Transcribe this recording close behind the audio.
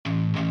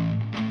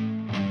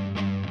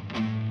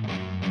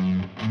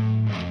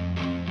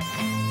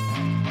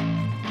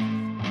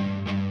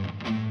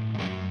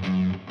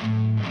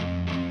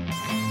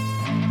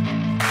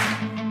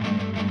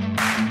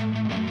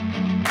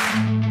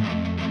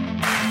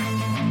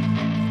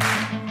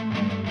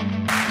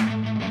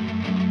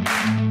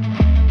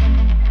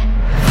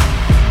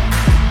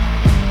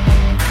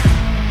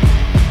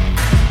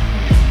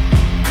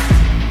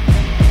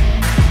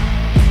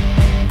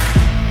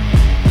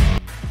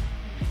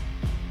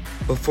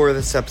Before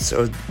this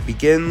episode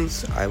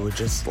begins, I would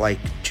just like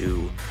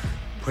to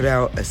put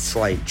out a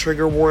slight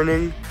trigger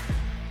warning.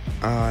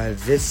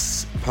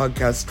 This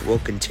podcast will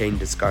contain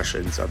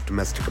discussions of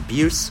domestic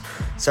abuse,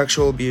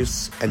 sexual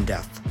abuse, and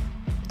death.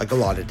 Like a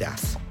lot of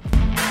death.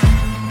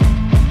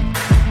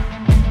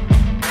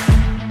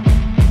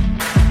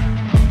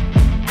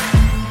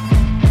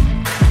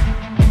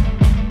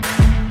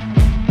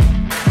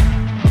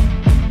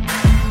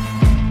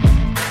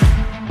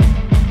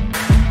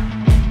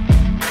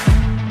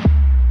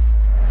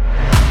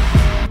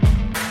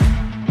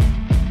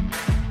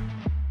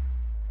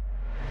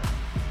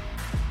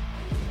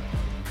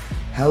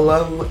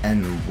 Hello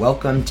and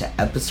welcome to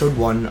episode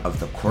 1 of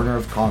the Corner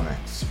of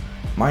Comics.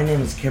 My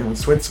name is Cameron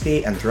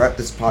Switsky, and throughout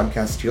this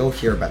podcast you'll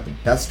hear about the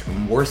best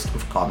and worst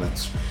of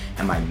comics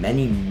and my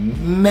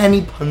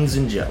many puns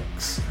and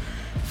jokes.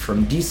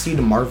 From DC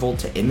to Marvel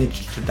to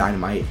Image to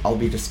Dynamite, I'll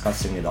be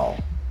discussing it all.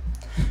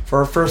 For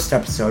our first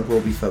episode,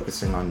 we'll be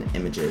focusing on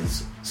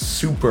Image's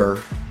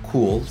super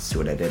cool, see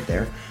what I did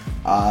there,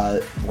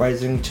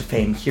 rising to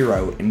fame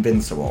hero,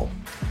 Invincible.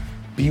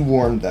 Be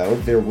warned though,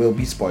 there will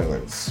be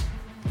spoilers.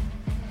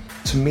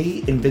 To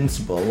me,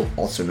 Invincible,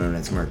 also known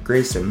as Mark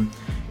Grayson,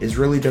 is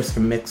really just a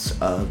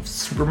mix of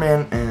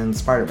Superman and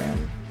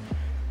Spider-Man.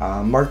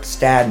 Mark's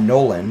dad,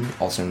 Nolan,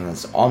 also known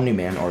as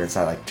Omni-Man, or as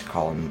I like to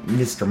call him,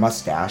 Mr.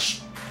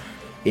 Mustache,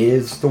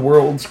 is the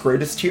world's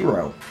greatest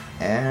hero,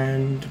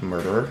 and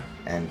murderer,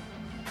 and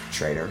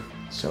traitor,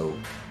 so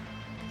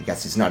I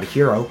guess he's not a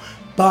hero,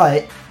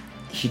 but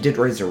he did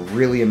raise a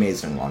really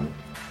amazing one.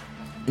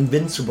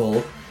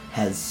 Invincible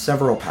has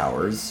several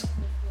powers,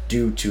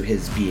 due to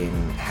his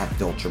being half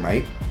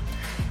Viltrumite.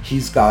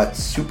 He's got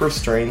super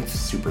strength,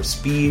 super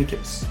speed,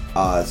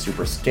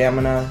 super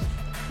stamina,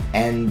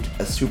 and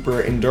a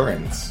super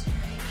endurance.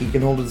 He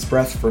can hold his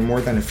breath for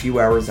more than a few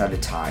hours at a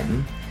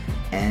time,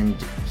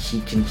 and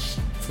he can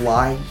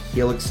fly,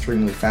 heal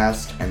extremely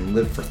fast, and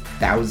live for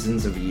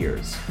thousands of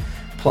years.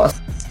 Plus,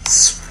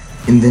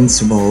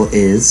 Invincible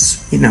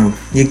is,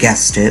 you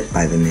guessed it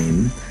by the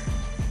name,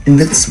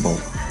 Invincible.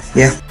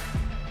 Yeah.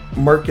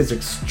 Mark is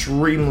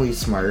extremely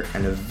smart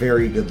and a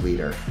very good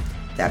leader.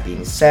 That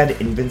being said,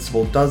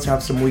 Invincible does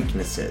have some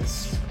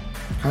weaknesses.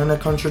 Kinda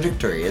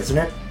contradictory, isn't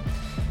it?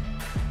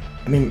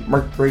 I mean,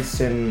 Mark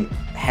Grayson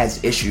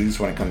has issues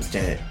when it comes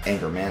to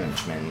anger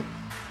management,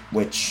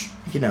 which,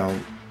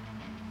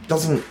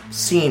 doesn't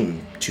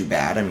seem too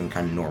bad. I mean,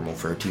 kinda normal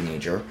for a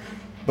teenager.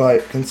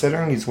 But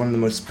considering he's one of the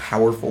most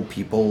powerful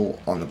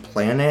people on the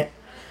planet,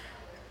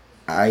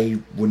 I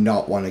would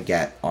not want to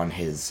get on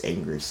his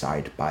angry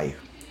side by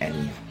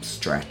any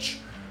stretch.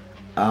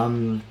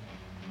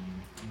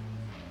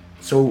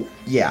 So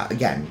yeah,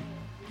 again,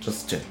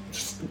 just to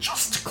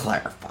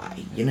clarify,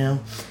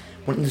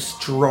 one of the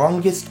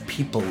strongest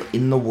people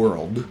in the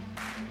world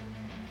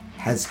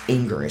has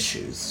anger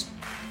issues.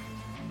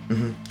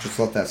 Just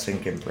let that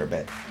sink in for a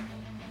bit.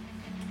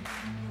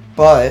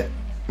 But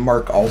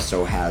Mark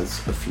also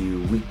has a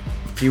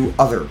few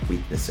other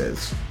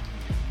weaknesses.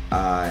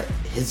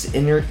 His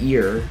inner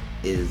ear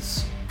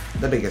is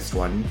the biggest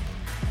one.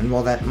 And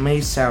while that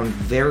may sound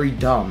very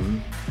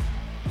dumb,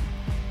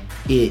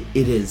 it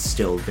is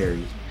still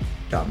very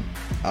dumb.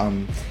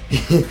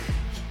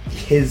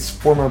 His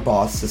former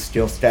boss,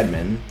 Cecile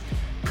Stedman,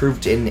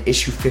 proved in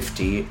issue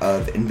 50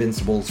 of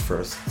Invincible's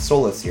first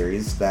solo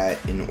series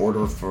that in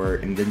order for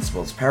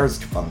Invincible's powers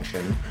to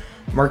function,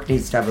 Mark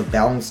needs to have a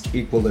balanced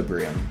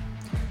equilibrium.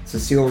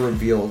 Cecile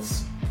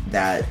reveals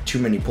that too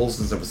many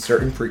pulses of a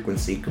certain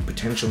frequency could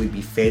potentially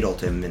be fatal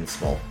to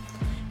Invincible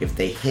if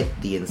they hit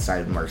the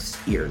inside of Mark's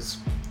ears.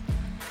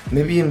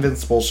 Maybe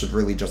Invincible should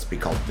really just be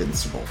called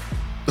Vincible.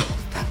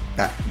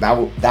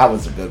 that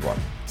was a good one.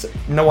 So,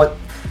 you know what?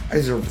 I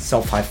deserve a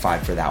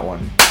self-high-five for that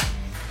one.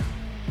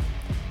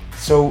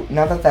 So,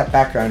 now that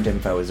background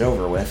info is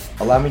over with,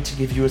 allow me to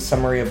give you a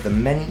summary of the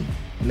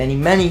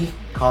many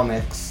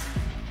comics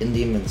in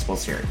the Invincible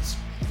series.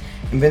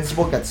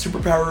 Invincible gets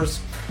superpowers,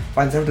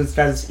 finds out his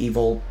dad is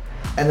evil,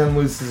 and then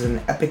loses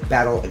an epic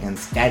battle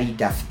against Daddy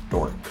Death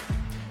Dork.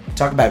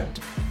 Talk about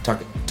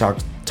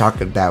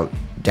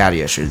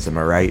daddy issues, am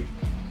I right?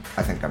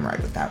 I think I'm right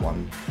with that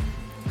one.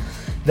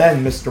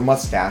 Then Mr.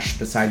 Mustache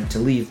decided to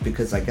leave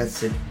because I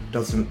guess it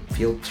doesn't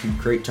feel too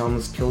great to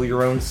almost kill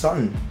your own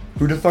son.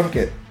 Who'da thunk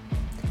it?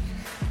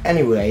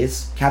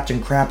 Anyways,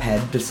 Captain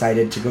Crabhead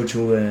decided to go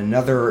to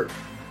another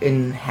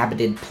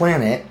inhabited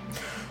planet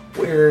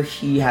where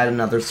he had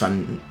another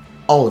son,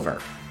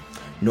 Oliver.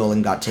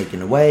 Nolan got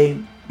taken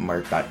away,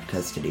 Mark got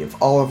custody of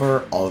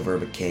Oliver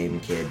became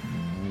Kid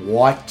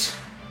What?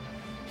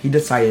 He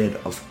decided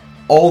of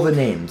all the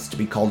names to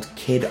be called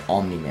Kid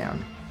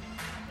Omni-Man.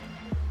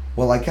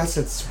 Well, I guess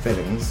it's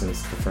fitting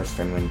since the first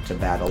time went to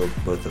battle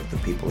with both of the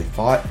people he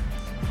fought.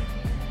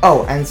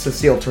 Oh, and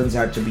Cecile turns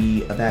out to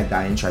be a bad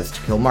guy and tries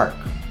to kill Mark.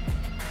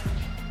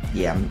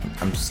 Yeah,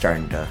 I'm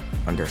starting to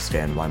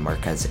understand why Mark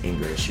has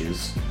anger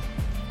issues.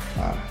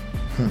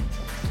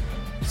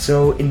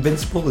 So,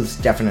 Invincible is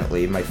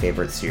definitely my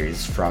favorite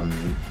series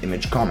from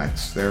Image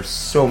Comics. There are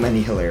so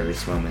many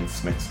hilarious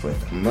moments mixed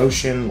with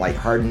emotion,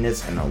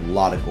 lightheartedness, and a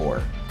lot of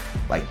gore.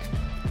 Like,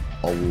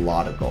 a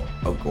lot of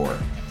gore.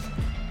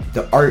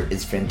 The art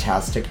is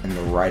fantastic and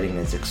the writing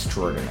is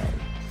extraordinary.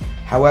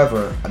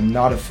 However, I'm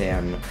not a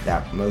fan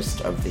that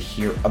most of the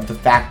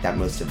fact that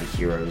most of the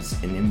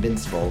heroes in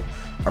Invincible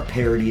are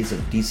parodies of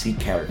DC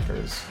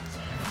characters.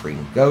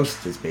 Green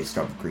Ghost is based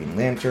off Green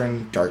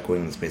Lantern,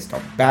 Darkwing is based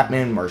off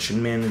Batman, Martian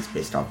Man is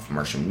based off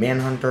Martian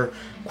Manhunter,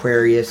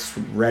 Aquarius,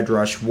 Red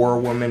Rush, War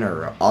Woman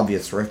are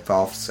obvious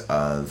riff-offs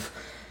of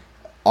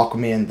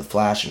Aquaman, The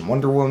Flash, and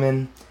Wonder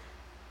Woman.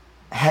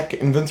 Heck,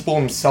 Invincible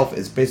himself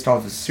is based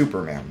off of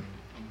Superman.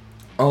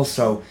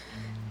 Also,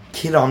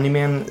 Kid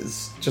Omni-Man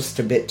is just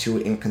a bit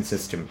too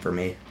inconsistent for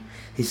me.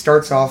 He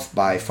starts off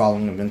by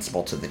following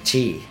Invincible to the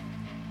T,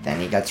 then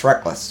he gets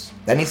reckless.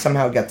 Then he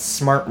somehow gets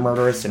smart,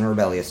 murderous, and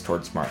rebellious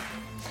towards Mark.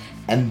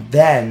 And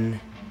then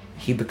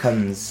he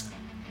becomes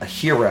a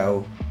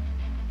hero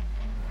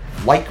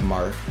like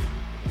Mark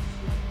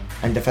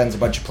and defends a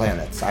bunch of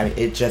planets.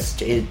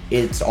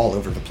 It's all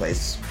over the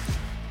place.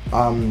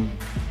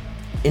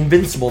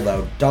 Invincible,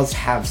 though, does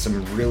have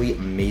some really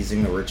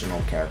amazing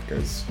original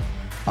characters.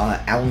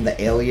 Alan the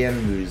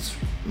Alien, who's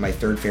my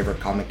third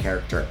favorite comic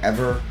character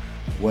ever,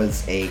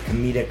 was a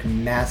comedic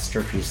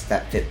masterpiece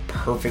that fit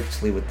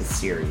perfectly with the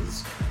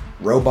series.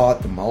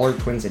 Robot, the Mauler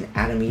twins, and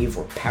Adam Eve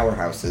were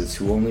powerhouses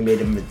who only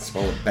made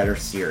Invincible a better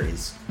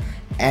series.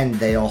 And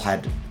they all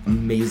had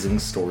amazing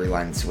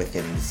storylines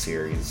within the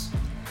series.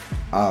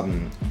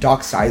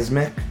 Doc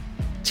Seismic,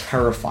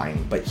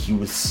 terrifying, but he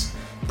was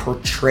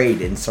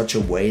portrayed in such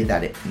a way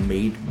that it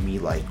made me,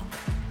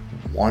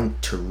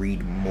 want to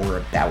read more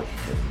about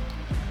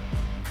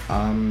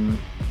him.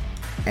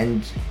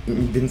 And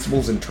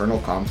Invincible's internal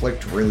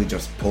conflict really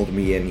just pulled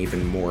me in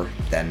even more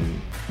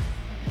than,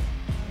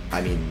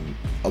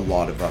 a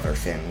lot of other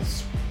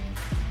things.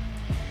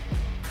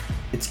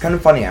 It's kind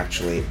of funny,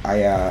 actually.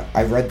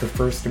 I read the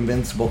first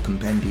Invincible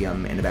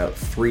compendium in about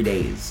 3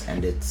 days,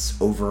 and it's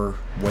over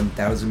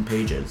 1,000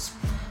 pages.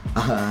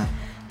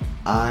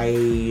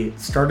 I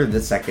started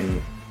the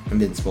second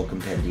Invincible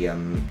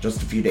compendium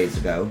just a few days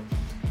ago,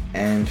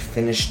 and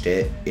finished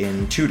it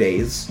in 2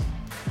 days,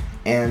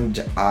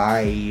 and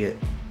I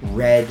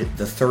read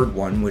the third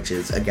one, which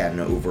is, again,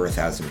 over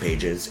 1,000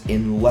 pages,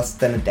 in less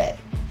than a day.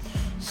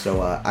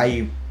 So,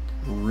 I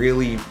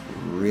really,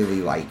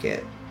 really like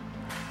it.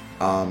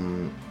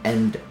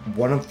 And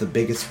one of the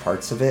biggest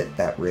parts of it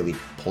that really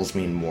pulls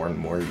me in more and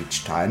more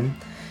each time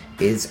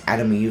is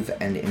Adam Eve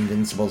and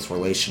Invincible's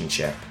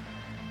relationship.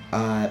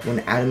 When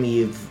Adam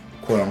Eve,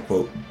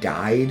 quote-unquote,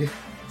 died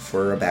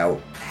for about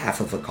half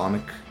of a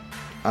comic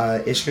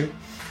issue,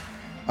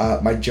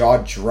 my jaw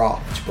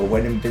dropped, but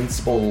when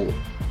Invincible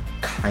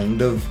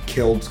kind of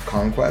killed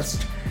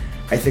Conquest,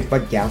 I think my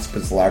gasp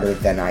is louder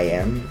than I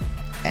am,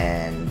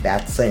 and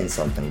that's saying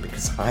something,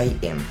 because I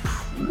am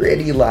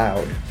pretty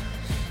loud.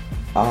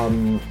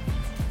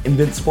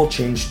 Invincible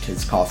changed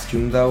his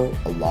costume, though,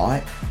 a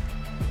lot.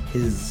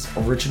 His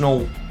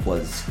original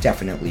was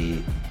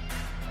definitely,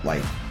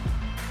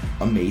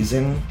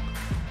 amazing,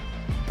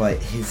 but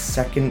his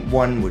second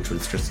one, which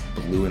was just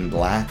blue and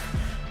black,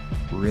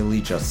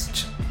 really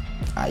just,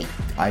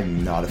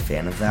 I'm not a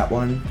fan of that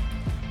one.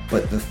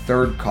 But the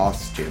third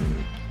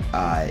costume,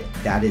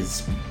 that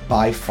is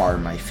by far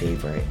my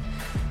favorite.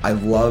 I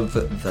love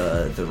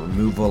the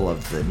removal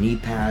of the knee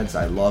pads.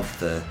 I love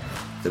the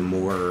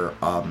more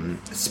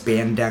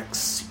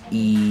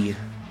spandex-y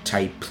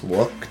type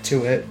look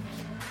to it.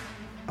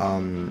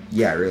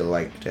 Yeah, I really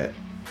liked it.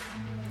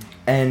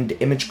 And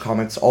Image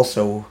Comics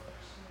also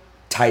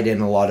tied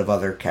in a lot of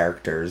other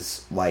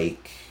characters,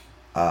 like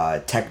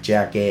Tech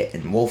Jacket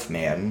and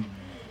Wolfman,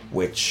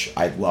 which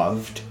I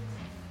loved.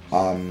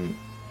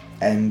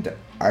 And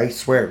I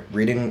swear,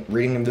 reading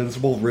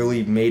Invincible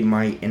really made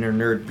my inner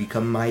nerd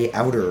become my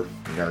outer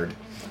nerd.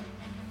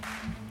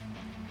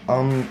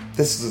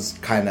 This is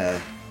kind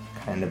of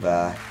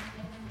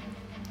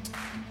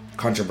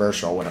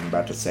controversial what I'm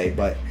about to say,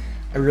 but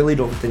I really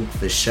don't think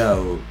the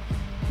show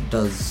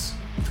does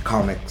the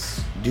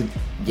comics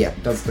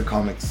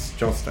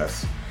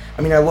justice.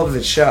 I mean, I love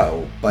the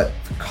show, but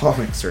the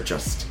comics are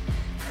just,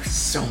 they're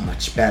so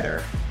much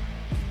better.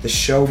 The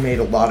show made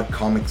a lot of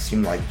comics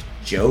seem like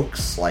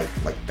jokes, like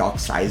Doc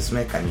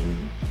Seismic. I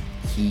mean,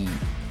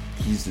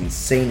 he's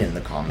insane in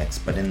the comics,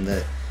 but in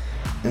the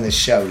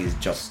show he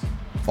just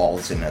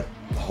falls in a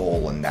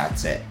hole and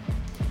that's it.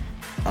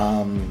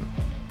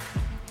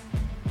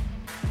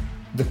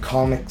 The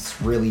comics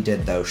really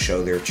did, though,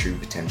 show their true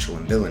potential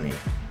and villainy.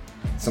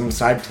 Some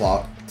side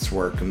plots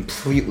were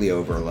completely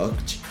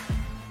overlooked,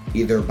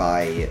 either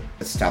by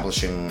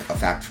establishing a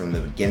fact from the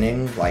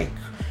beginning, like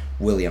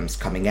William's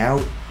coming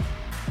out,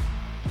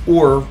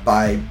 or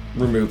by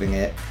removing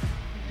it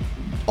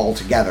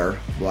altogether,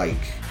 like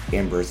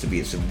Amber's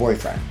abusive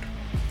boyfriend.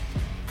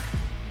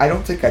 I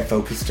don't think I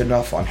focused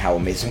enough on how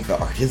amazing the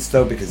art is,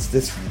 though, because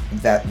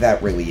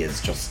that really is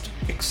just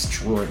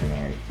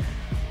extraordinary.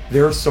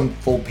 there are some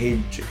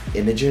full-page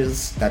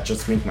images that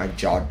just make my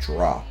jaw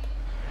drop.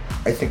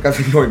 I think I've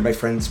annoyed my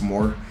friends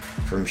more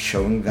from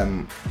showing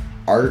them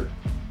art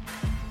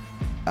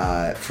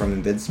from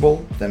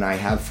Invincible than I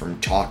have from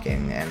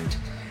talking, and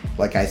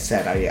like I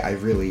said,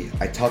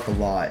 I talk a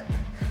lot.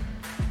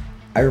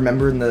 I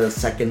remember in the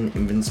second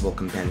Invincible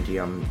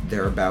compendium,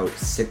 there are about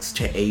 6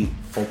 to 8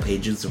 full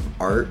pages of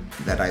art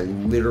that I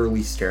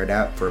literally stared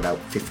at for about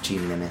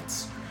 15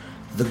 minutes.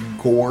 The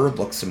gore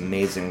looks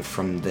amazing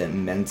from the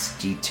immense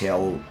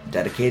detail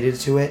dedicated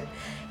to it,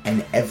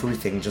 and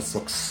everything just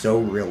looks so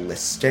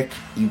realistic,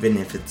 even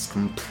if it's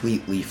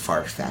completely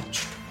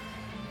far-fetched.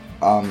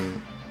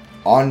 On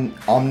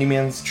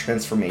Omni-Man's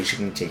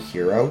transformation into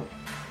hero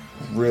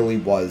really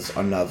was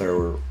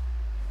another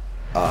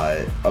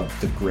of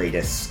the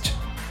greatest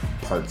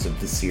parts of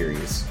the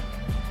series.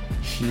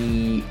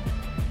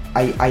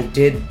 I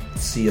did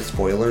see a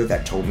spoiler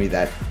that told me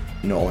that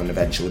Nolan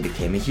eventually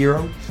became a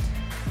hero,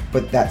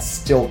 but that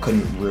still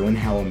couldn't ruin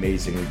how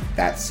amazing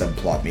that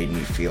subplot made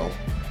me feel.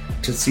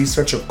 To see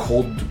such a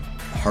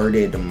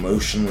cold-hearted,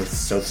 emotionless,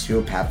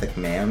 sociopathic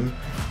man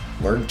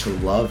learn to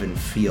love and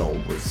feel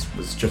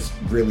was just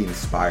really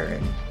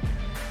inspiring.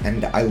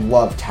 And I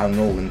loved how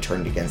Nolan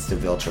turned against the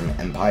Viltrum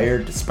Empire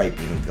despite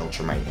being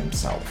Viltrumite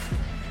himself.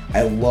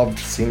 I loved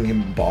seeing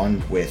him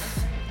bond with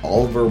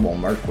Oliver while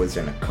Mark was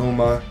in a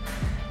coma.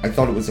 I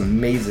thought it was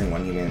amazing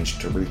when he managed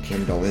to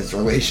rekindle his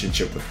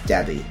relationship with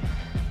Debbie.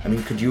 I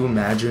mean, could you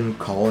imagine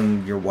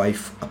calling your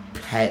wife a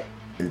pet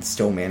and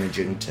still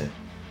managing to,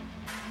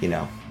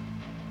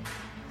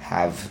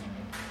 have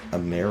a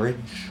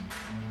marriage?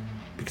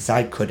 Because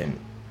I couldn't.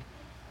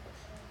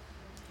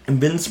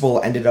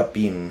 Invincible ended up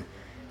being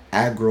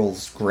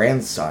Agrel's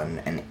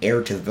grandson and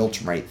heir to the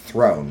Viltrumite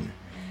throne,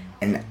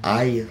 and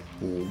I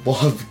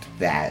loved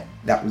that.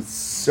 That was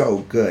so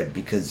good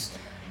because,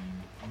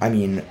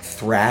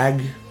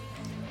 Thrag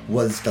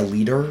was the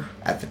leader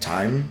at the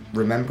time,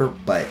 remember?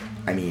 But,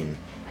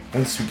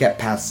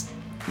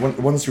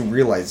 once you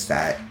realize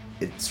that,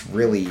 it's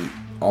really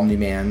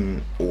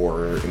Omni-Man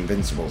or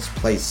Invincible's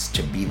place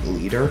to be the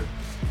leader,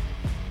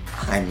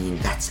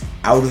 that's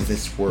out of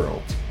this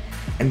world.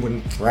 And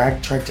when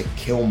Thrag tried to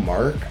kill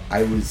Mark,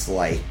 I was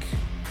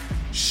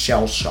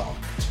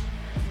shell-shocked.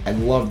 I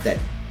loved that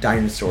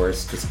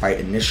Dinosaurus, despite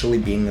initially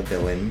being a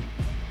villain,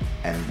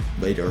 and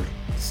later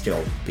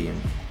still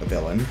being a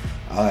villain,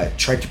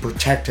 tried to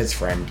protect his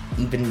friend,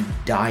 even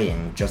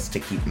dying just to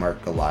keep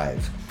Mark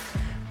alive.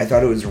 I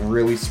thought it was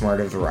really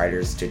smart of the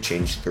writers to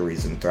change the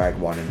reason Thrag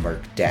wanted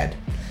Mark dead.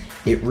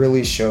 It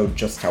really showed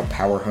just how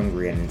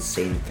power-hungry and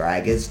insane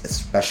Thrag is,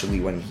 especially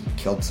when he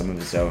killed some of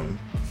his own,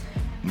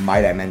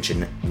 might I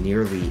mention,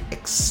 nearly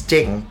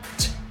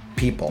extinct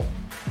people.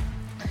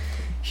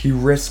 He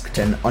risked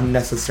an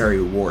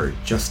unnecessary war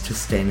just to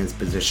stay in his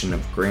position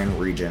of Grand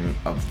Regent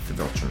of the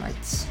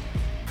Viltrumites.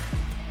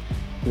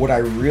 What I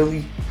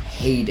really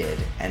hated,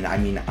 and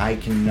I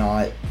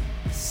cannot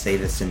say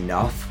this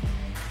enough,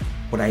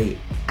 what I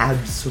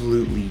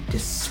absolutely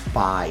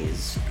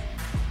despised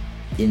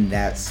in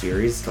that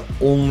series, the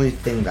only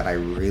thing that I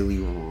really,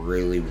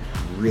 really,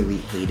 really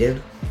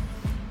hated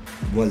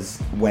was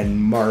when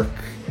Mark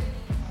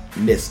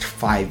missed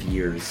 5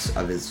 years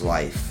of his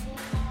life.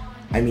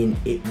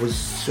 It was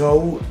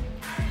so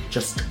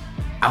just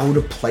out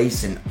of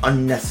place and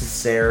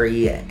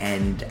unnecessary,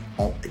 and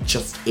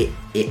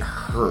it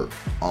hurt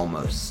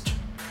almost.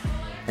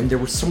 And there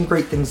were some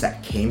great things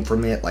that came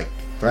from it, like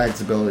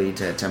Thrag's ability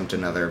to attempt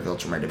another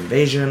Viltrumite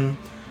invasion,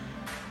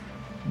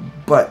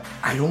 but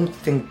I don't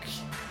think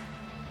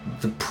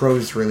the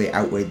pros really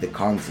outweighed the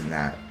cons in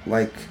that.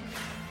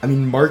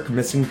 Mark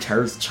missing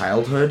Tara's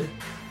childhood,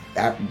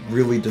 that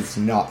really does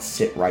not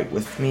sit right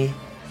with me.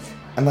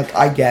 And,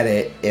 I get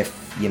it if,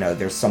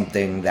 there's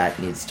something that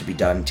needs to be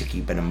done to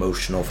keep an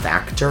emotional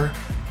factor.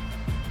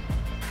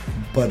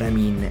 But,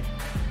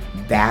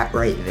 that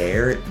right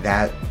there,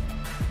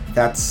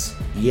 that's,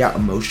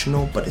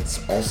 emotional, but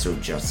it's also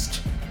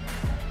just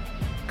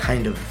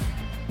kind of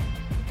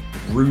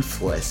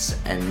ruthless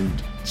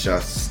and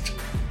just...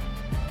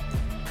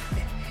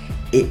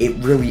 It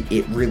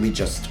really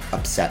just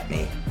upset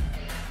me.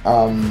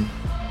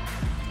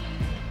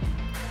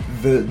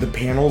 The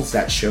panels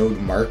that showed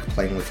Mark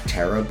playing with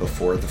Tara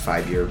before the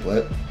 5-year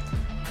blip,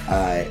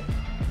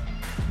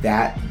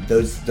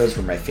 those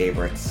were my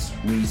favorites.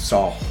 We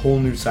saw a whole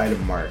new side of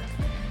Mark.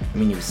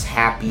 He was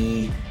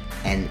happy,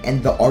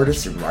 and the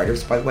artists and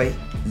writers, by the way,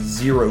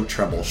 zero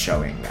trouble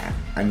showing that.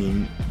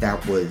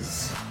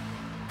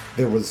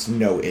 There was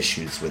no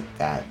issues with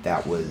that.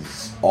 That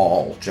was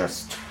all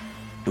just,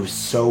 it was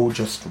so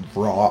just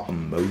raw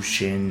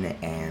emotion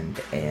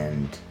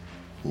and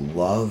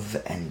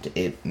love, and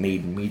it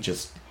made me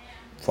just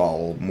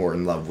fall more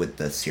in love with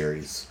the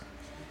series.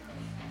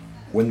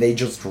 When they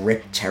just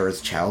ripped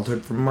Tara's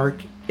childhood from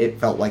Mark, it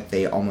felt like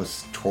they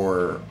almost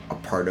tore a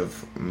part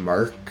of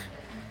Mark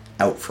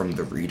out from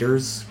the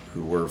readers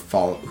who were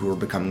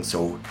becoming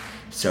so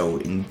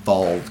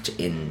involved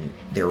in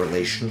their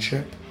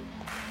relationship.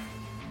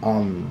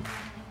 And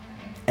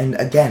And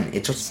again,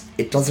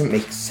 it doesn't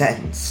make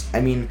sense.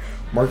 I mean,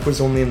 Mark was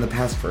only in the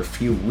past for a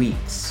few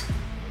weeks,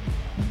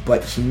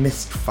 but he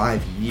missed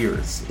 5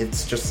 years.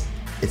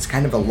 It's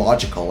kind of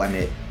illogical, and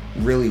it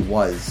really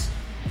was,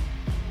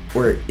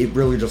 or it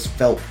really just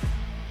felt,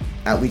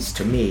 at least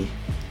to me,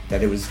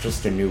 that it was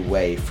just a new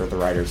way for the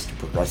writers to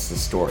progress the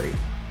story.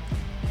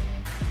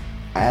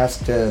 I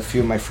asked a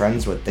few of my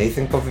friends what they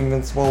think of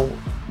Invincible,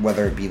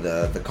 whether it be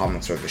the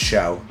comics or the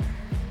show.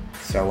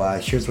 So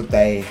here's what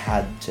they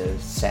had to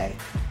say.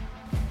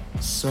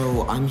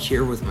 So I'm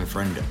here with my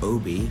friend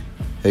Obi.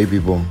 Hey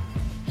people.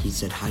 He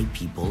said, "Hi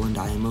people, and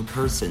I am a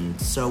person."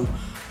 So,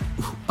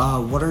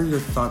 what are your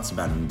thoughts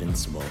about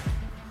Invincible?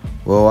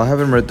 Well, I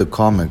haven't read the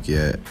comic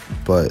yet,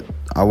 but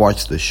I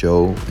watched the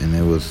show, and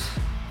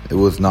it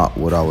was not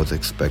what I was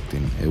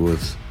expecting. It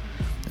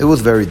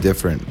was very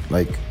different.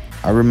 Like,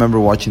 I remember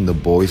watching The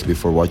Boys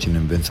before watching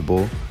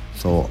Invincible,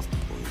 so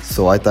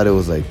I thought it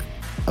was like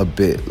a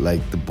bit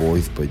like The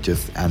Boys, but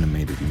just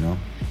animated, you know?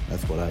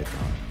 That's what I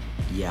thought.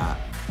 Yeah,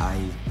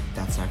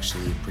 that's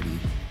actually a pretty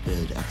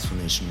good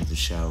explanation of the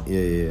show.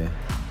 Yeah.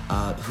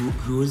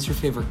 Who is your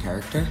favorite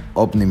character?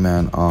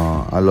 Omni-Man.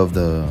 I love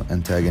the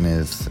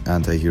antagonist,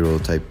 anti-hero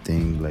type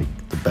thing, like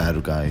the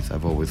bad guys.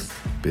 I've always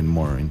been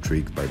more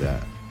intrigued by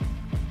that.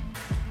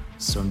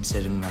 So I'm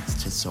sitting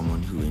next to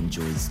someone who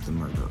enjoys the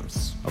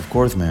murderers. Of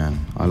course, man.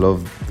 I love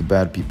the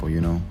bad people,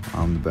 you know?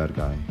 I'm the bad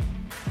guy.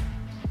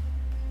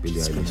 Billie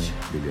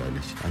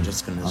Eilish. I'm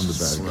just gonna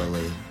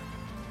slowly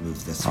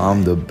move this way.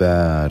 I'm the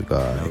bad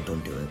guy. No,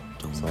 don't do it.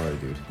 Don't. Sorry,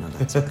 dude. No,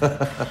 that's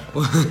okay.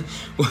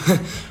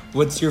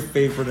 What's your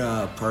favorite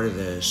part of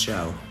the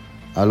show?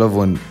 I love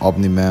when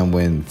Omni-Man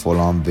went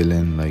full-on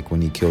villain, like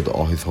when he killed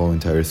his whole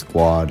entire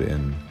squad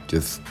and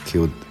just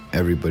killed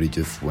everybody,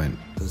 just went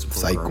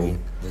psycho.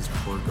 Those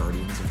poor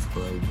Guardians of the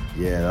Globe.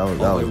 Yeah, that was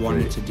All great. they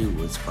wanted to do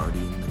was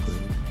Guardian the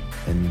Globe.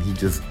 And he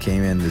just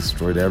came in and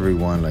destroyed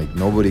everyone. Like,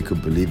 nobody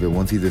could believe it.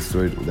 Once he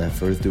destroyed that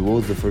first dude, what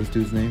was the first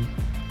dude's name?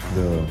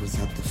 Was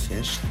that the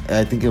fish?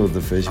 I think it was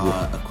the fish.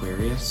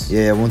 Aquarius?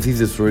 Yeah, once he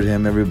destroyed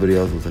him, everybody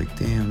else was like,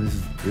 damn,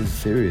 this is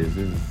serious.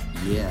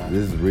 This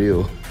is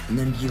real. And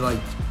then he,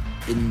 like,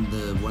 in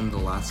one of the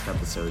last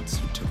episodes,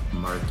 he took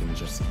Mark and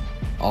just...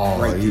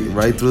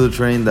 right through the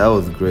train. That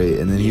was great.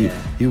 And then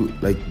he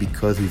like,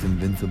 because he's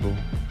invincible,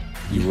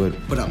 he would...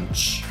 But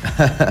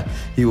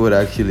he would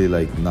actually,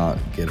 like, not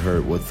get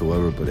hurt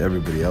whatsoever, but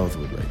everybody else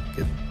would, like,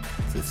 get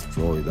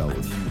destroyed. I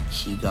mean,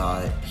 he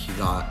got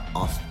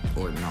off,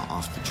 or not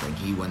off the train.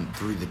 He went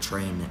through the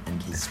train,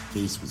 and his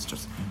face was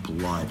just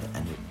blood,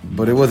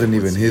 but it wasn't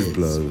even his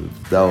blood.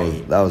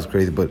 That was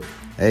crazy. But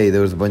hey,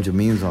 there was a bunch of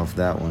memes off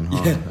that one,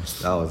 huh? Yeah.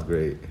 That was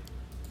great.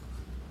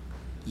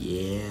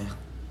 Yeah.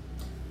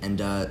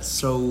 And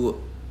so,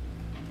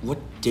 what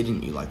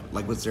didn't you like?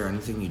 Like, was there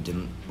anything you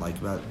didn't like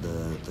about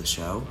the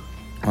show?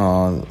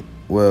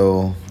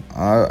 Well,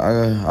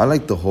 I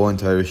liked the whole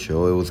entire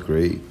show. It was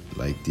great.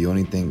 Like, the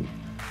only thing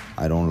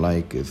I don't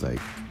like is, like,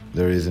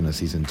 there isn't a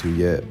season 2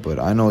 yet, but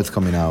I know it's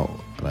coming out.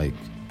 Like,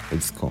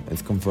 it's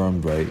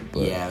confirmed, right?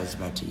 But yeah, I was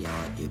about to yell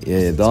at you.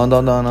 Yeah,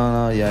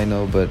 no. Yeah, I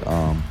know, but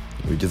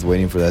we're just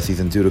waiting for that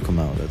season 2 to come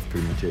out. That's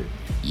pretty much it.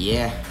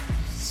 Yeah,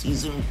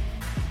 season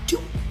 2.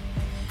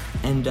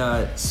 And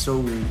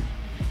so,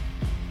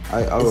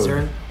 is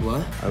there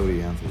what? I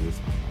already answered this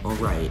one.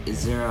 All right.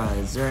 Is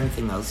there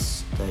anything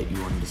else that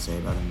you wanted to say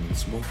about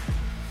Invincible?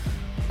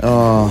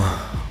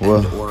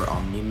 Or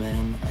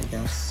Omni-Man, I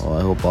guess. Oh,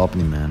 I hope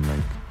Omni-Man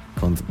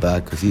comes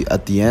back, cause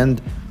at the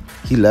end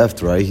he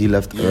left, right? He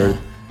left Earth,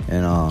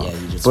 and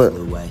he just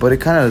flew away. But it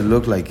kind of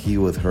looked like he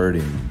was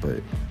hurting.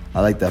 But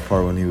I like that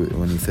part when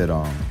he said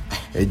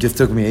it just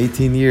took me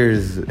 18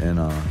 years, and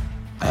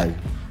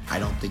I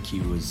don't think he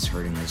was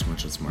hurting as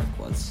much as Mark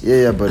was.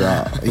 Yeah, but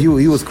he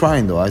was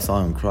crying though. I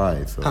saw him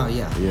cry. So, oh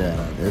yeah.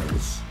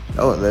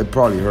 It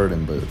probably hurt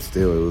him, but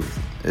still,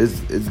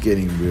 it's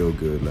getting real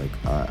good. Like,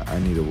 I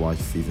need to watch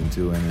season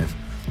 2, and if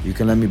you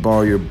can let me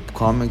borrow your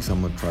comics,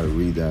 I'm gonna try to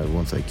read that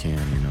once I can.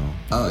 You know.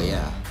 Oh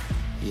yeah.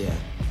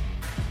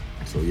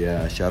 So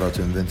yeah, shout out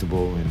to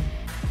Invincible and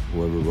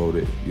whoever wrote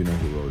it. You know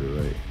who wrote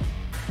it, right?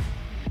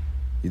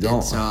 You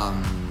don't.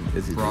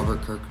 It's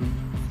Robert Kirkman,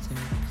 I think.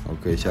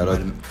 Okay, shout out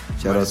to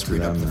that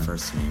man. The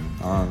first name.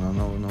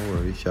 No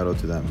worries. Shout out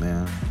to that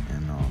man,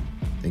 and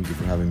thank you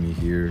for having me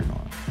here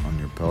on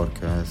your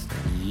podcast.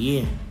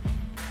 Yeah.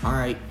 All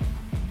right,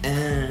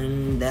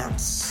 and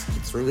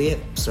that's really it.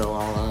 So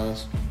I'll.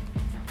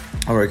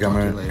 All right,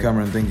 Cameron.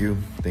 Thank you,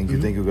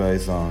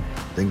 guys.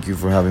 Thank you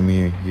for having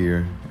me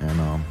here,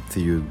 and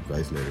see you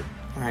guys later.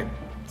 All right,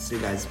 see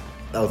you guys.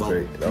 That was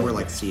great. We're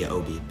like see ya,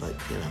 Obi, but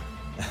you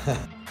know.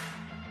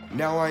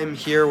 Now I'm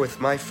here with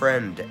my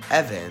friend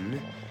Evan.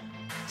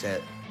 Do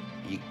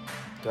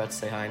I have to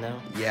say hi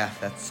now? Yeah,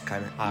 that's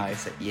kind of... Hi.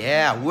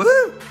 Yeah,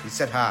 woo! You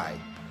said hi.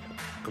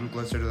 Come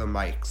closer to the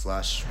mic /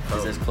 phone.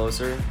 Is this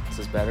closer? Is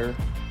this better?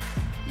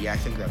 Yeah, I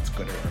think that's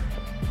gooder.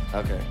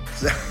 Okay.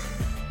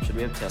 Should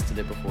we have tested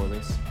it before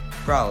this?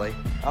 Probably.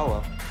 Oh,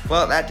 well.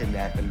 Well, that didn't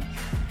happen.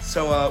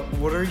 So,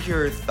 what are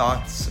your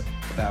thoughts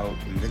about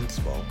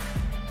Invincible?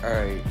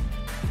 Alright.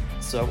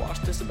 So I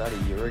watched this about a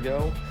year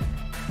ago,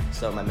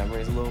 so my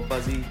memory's a little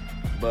fuzzy,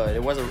 but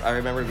I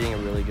remember it being a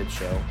really good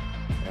show,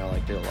 and I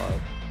liked it a lot.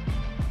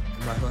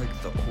 Am I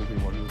like the only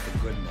one with a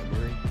good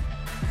memory?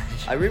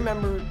 I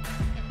remember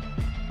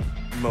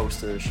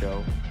most of the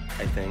show,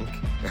 I think.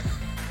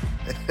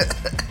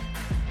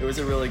 It was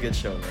a really good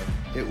show,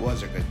 though. It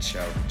was a good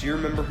show. Do you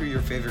remember who your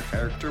favorite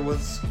character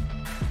was?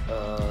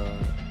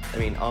 I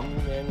mean,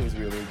 Omni-Man was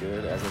really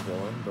good as a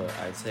villain, but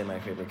I'd say my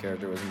favorite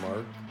character was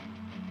Mark.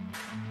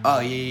 Oh,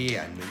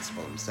 yeah,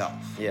 Invincible himself.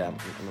 Yeah,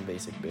 I'm a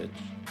basic bitch.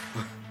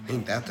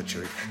 Ain't that the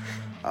truth?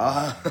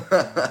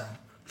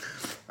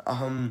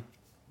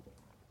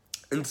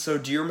 And so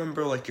do you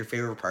remember, like, your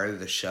favorite part of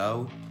the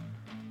show?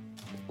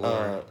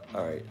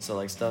 Alright, so,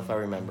 like, stuff I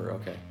remember,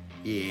 okay.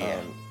 Yeah.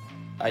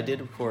 I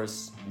did, of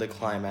course, the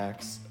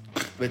climax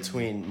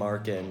between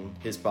Mark and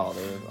his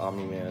father,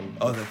 Omni-Man.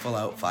 Oh, the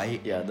full-out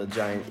fight? Yeah, the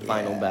giant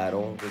final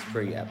battle was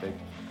pretty epic.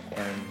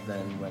 And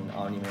then when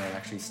Omni-Man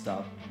actually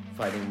stopped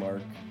fighting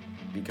Mark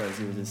because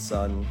he was his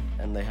son,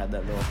 and they had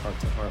that little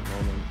heart-to-heart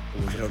moment,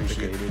 it was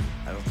appreciated.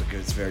 I don't think it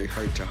was very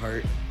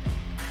heart-to-heart.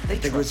 I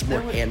think it was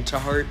more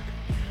hand-to-heart.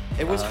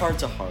 It was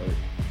heart-to-heart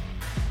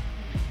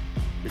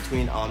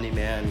between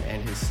Omni-Man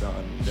and his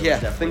son. Yeah,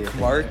 think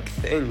Mark,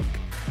 think.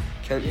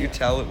 Can't you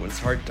tell it was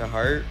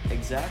heart-to-heart?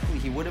 Exactly.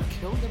 He would have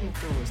killed him if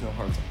there was no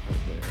heart-to-heart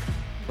there.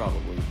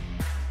 Probably.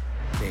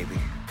 Maybe.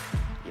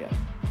 Yeah.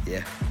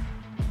 Yeah.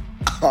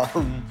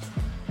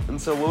 And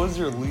so what was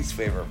your least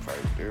favorite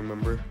part? Do you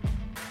remember?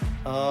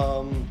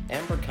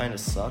 Amber kind of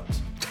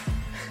sucked.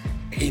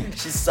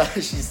 She's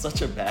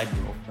such a bad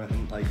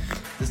girlfriend. Like,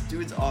 this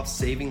dude's off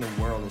saving the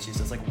world, and she's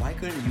just like, why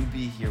couldn't you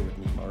be here with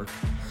me, Mark?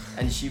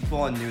 And she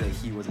full on knew that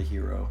he was a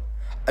hero.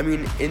 I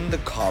mean, in the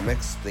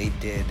comics, they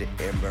did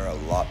Amber a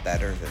lot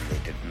better than they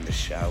did in the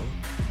show.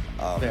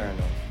 Fair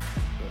enough.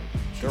 But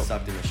she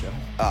sucked in the show.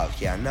 Oh,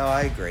 yeah, no,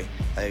 I agree.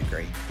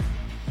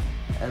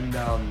 And,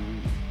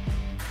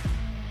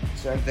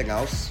 is there anything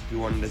else you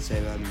wanted to say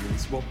about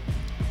Invincible?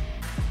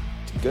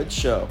 It's a good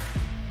show.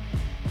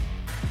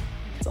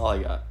 That's all I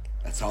got.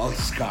 That's all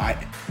he's got.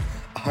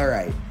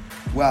 Alright.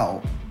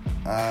 Well,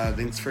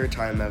 thanks for your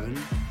time,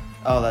 Evan.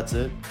 Oh, that's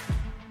it?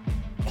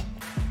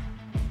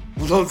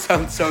 Well, don't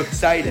sound so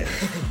excited.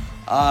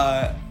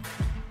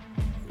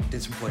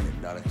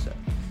 Disappointed, not excited.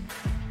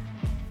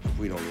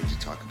 We don't need to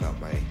talk about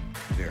my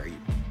very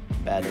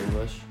bad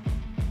English.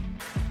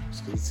 I was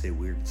gonna say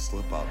weird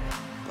slip up,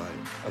 but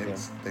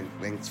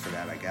thanks for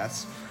that, I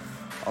guess.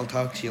 I'll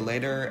talk to you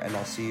later, and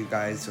I'll see you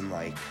guys in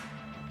like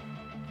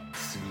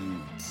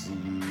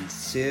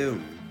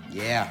soon.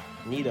 Yeah.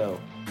 Neato.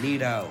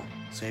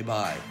 Say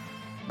bye.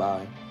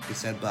 Bye. He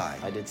said bye.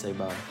 I did say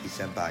bye. He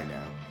said bye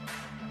now.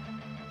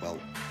 Well,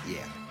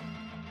 yeah.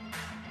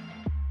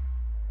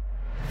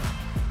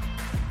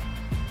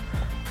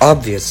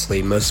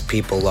 Obviously, most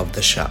people love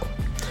the show.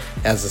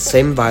 It has the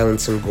same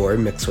violence and gore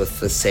mixed with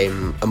the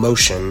same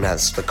emotion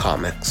as the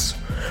comics.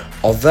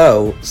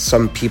 Although,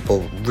 some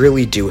people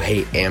really do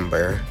hate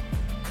Amber,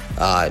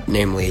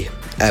 namely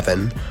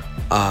Evan,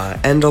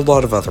 and a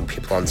lot of other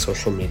people on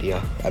social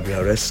media, I've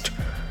noticed.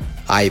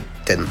 I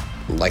didn't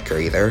like her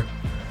either.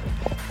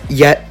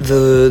 Yet,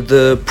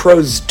 the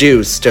pros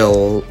do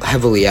still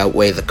heavily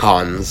outweigh the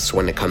cons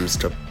when it comes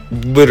to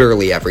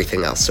literally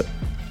everything else.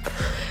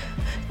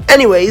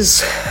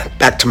 Anyways,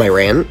 back to my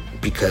rant,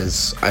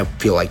 because I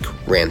feel like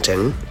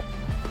ranting.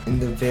 In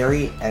the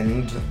very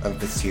end of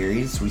the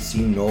series, we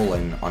see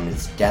Nolan on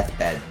his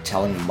deathbed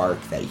telling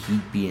Mark that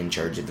he'd be in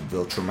charge of the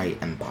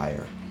Viltrumite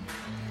Empire.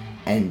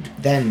 And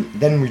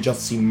then we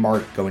just see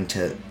Mark go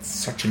into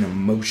such an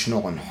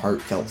emotional and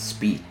heartfelt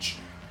speech,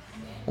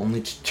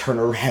 only to turn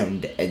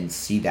around and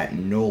see that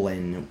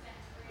Nolan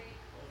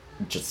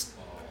just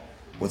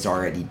was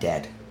already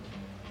dead.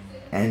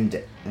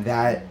 And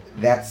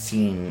that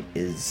scene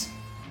is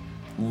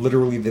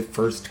literally the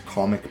first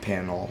comic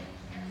panel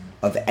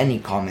of any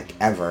comic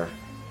ever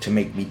to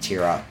make me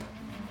tear up.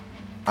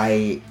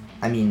 I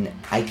mean,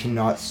 I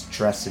cannot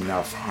stress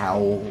enough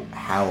how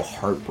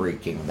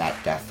heartbreaking that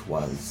death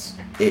was.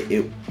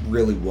 It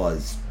really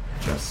was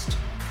just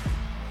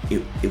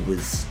it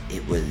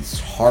was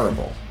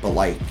horrible, but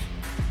like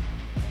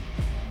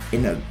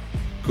in a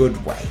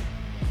good way,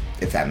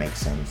 if that makes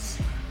sense.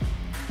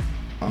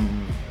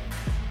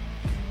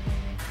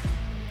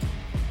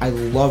 I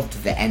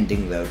loved the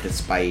ending though,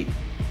 despite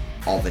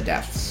all the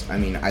deaths. I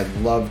mean, I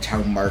loved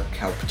how Mark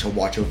helped to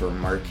watch over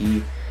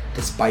Marky,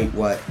 despite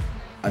what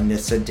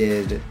Anissa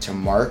did to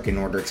Mark in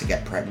order to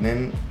get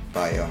pregnant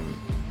by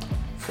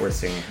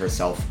forcing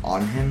herself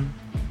on him.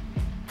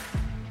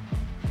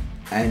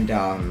 And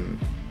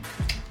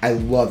I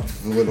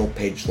loved the little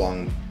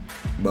page-long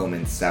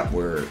moments that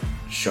were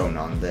shown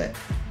on the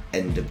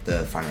end of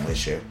the final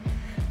issue.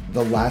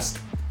 The last,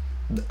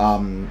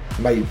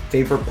 my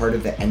favorite part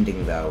of the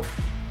ending though,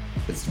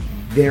 was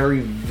very,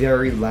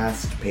 very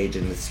last page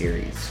in the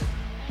series,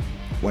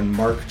 when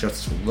Mark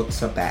just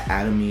looks up at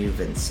Adam Eve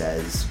and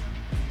says,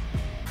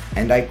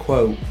 and I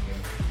quote,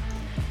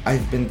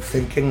 "I've been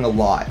thinking a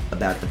lot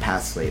about the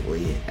past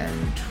lately,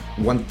 and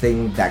one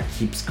thing that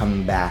keeps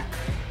coming back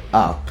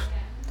up,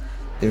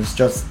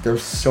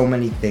 there's so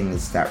many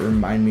things that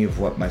remind me of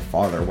what my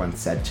father once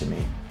said to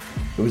me.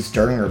 It was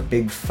during our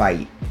big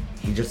fight.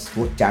 He just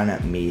looked down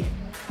at me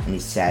and he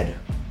said,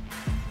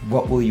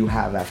 "What will you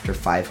have after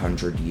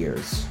 500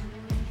 years?"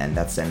 And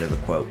that's the end of the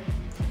quote.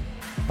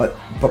 But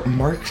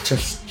Mark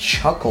just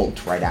chuckled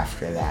right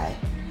after that.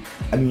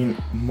 I mean,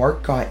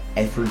 Mark got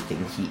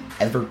everything he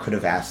ever could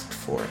have asked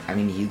for. I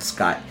mean, he's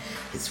got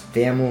his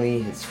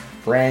family, his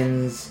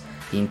friends,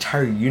 the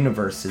entire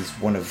universe is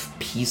one of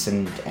peace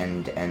and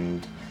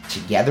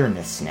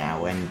togetherness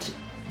now, and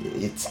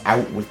it's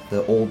out with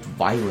the old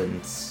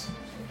violence.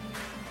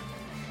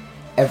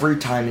 Every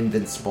time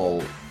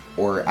Invincible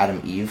or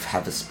Adam Eve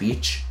have a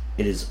speech,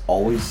 it is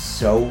always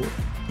so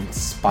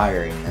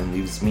inspiring and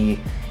leaves me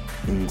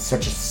in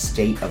such a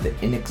state of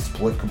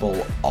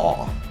inexplicable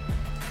awe.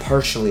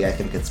 Partially, I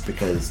think it's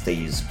because they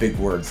use big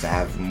words that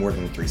have more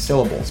than 3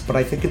 syllables, but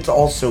I think it's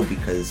also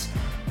because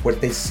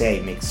what they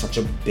say makes such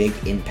a big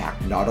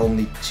impact, not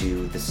only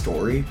to the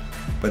story,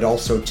 but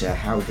also to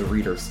how the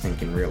readers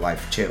think in real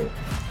life too.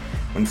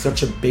 When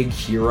such a big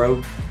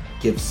hero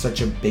gives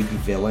such a big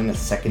villain a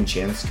second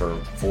chance to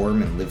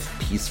reform and live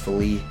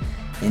peacefully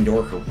and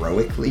or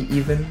heroically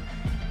even,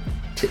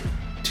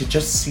 to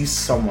just see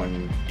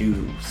someone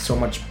do so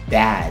much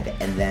bad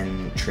and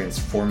then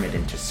transform it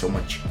into so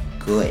much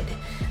good,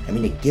 I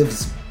mean, it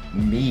gives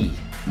me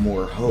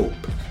more hope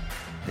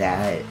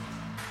that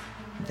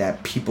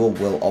people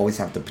will always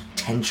have the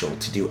potential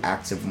to do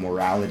acts of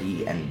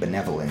morality and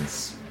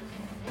benevolence.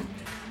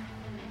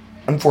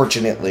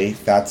 Unfortunately,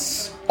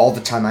 that's all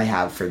the time I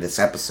have for this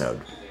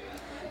episode.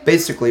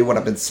 Basically, what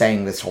I've been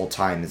saying this whole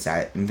time is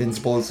that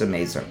Invincible is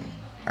amazing,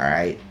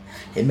 alright?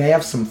 It may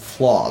have some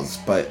flaws,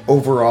 but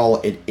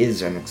overall it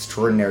is an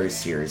extraordinary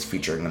series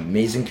featuring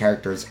amazing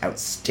characters,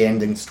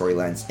 outstanding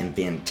storylines, and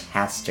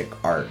fantastic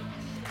art.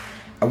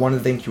 I want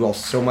to thank you all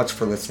so much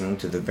for listening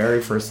to the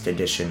very first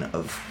edition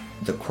of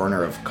the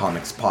Corner of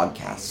Comics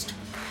podcast.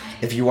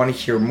 If you want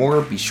to hear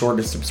more, be sure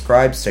to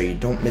subscribe so you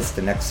don't miss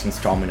the next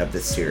installment of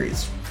this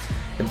series.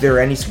 If there are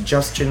any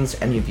suggestions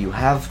any of you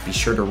have, be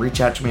sure to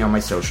reach out to me on my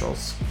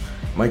socials.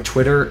 My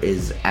Twitter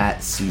is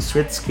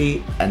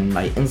 @cswitsky, and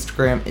my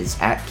Instagram is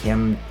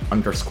 @cam_swizzles.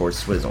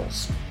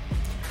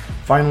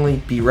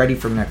 Finally, be ready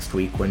for next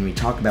week when we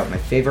talk about my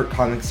favorite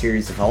comic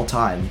series of all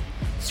time,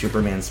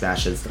 Superman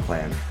Smashes the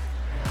Klan.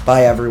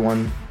 Bye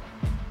everyone.